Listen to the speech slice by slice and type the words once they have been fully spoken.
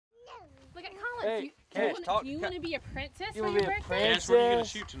Look at Colin. Hey, do you want to be a princess for your birthday? Cash, what are you going to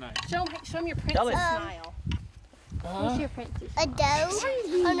shoot tonight? Show him your princess smile. What's your princess A doe?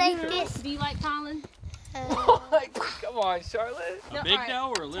 Oh, like this. Do you like Colin? Come on, Charlotte. A big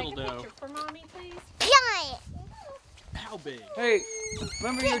doe or a little doe? Take a picture for mommy, please. Giant. How big? Hey,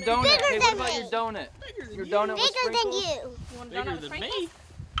 remember your donut. Hey, what about your donut? Your donut was Bigger than sprinkles? you. You want a Bigger donut with than sprinkles? me?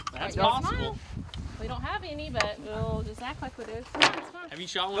 That's Don't possible. Smile. We don't have any, but we'll just act like we do. It's fine. Have you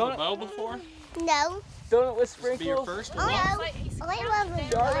shot one with a bow before? No. Donut with This will be your sprinkles? first Oh, one? no. I love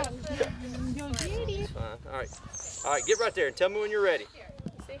it. That's fine. All right, get right there and tell me when you're ready.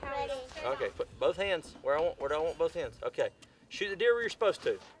 See how it is. Okay, put both hands where I want both hands. Okay, shoot the deer where you're supposed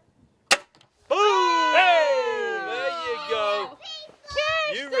to. Boom! Hey! There you go.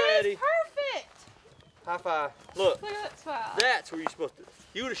 Yes, You that ready? is perfect. High five. Look, Look at that smile. that's where you're supposed to.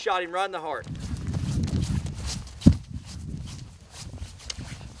 You would have shot him right in the heart.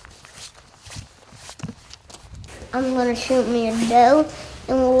 I'm gonna shoot me a doe,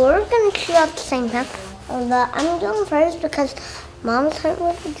 and we're gonna shoot at the same time. But I'm doing first because Mom's hunting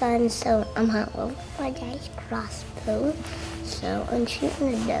with a gun, so I'm hunting with my daddy's crossbow. So I'm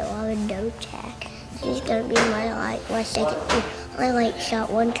shooting a doe. I have a doe tag. She's gonna be my second deer. I shot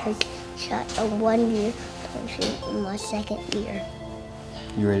one turkey, shot one deer. So I'm shooting my second deer.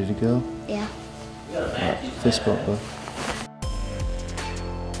 You ready to go? Yeah. All right, fist bump, bud.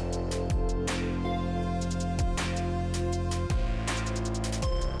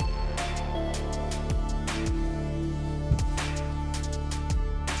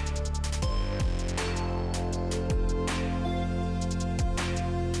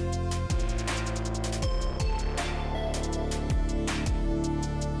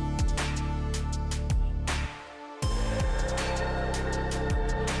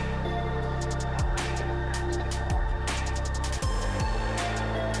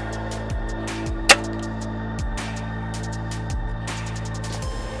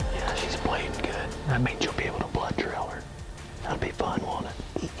 That means you'll be able to blood trail her. That'll be fun, won't it?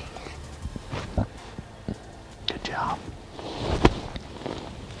 Good job.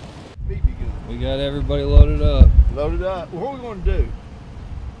 We got everybody loaded up. Loaded up. What are we going to do?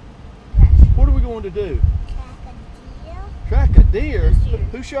 What are we going to do? Track a deer?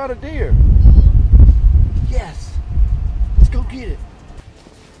 Who shot a deer? Yes. Let's go get it.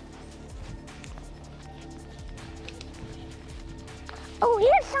 Oh,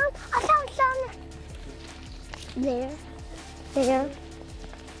 here's some. I found some. There. There.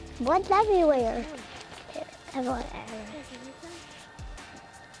 What's everywhere? Everywhere.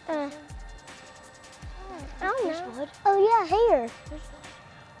 I don't know. Oh, yeah, here.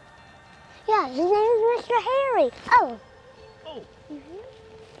 Yeah, his name is Mr. Harry. Oh. Oh.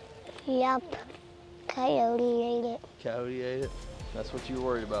 Yep. Coyote ate it. Coyote ate it. That's what you were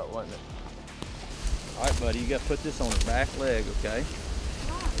worried about, wasn't it? All right, buddy, you got to put this on her back leg, okay?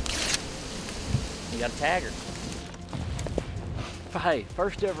 You got to tag her. Hey,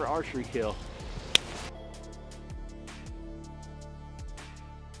 first ever archery kill.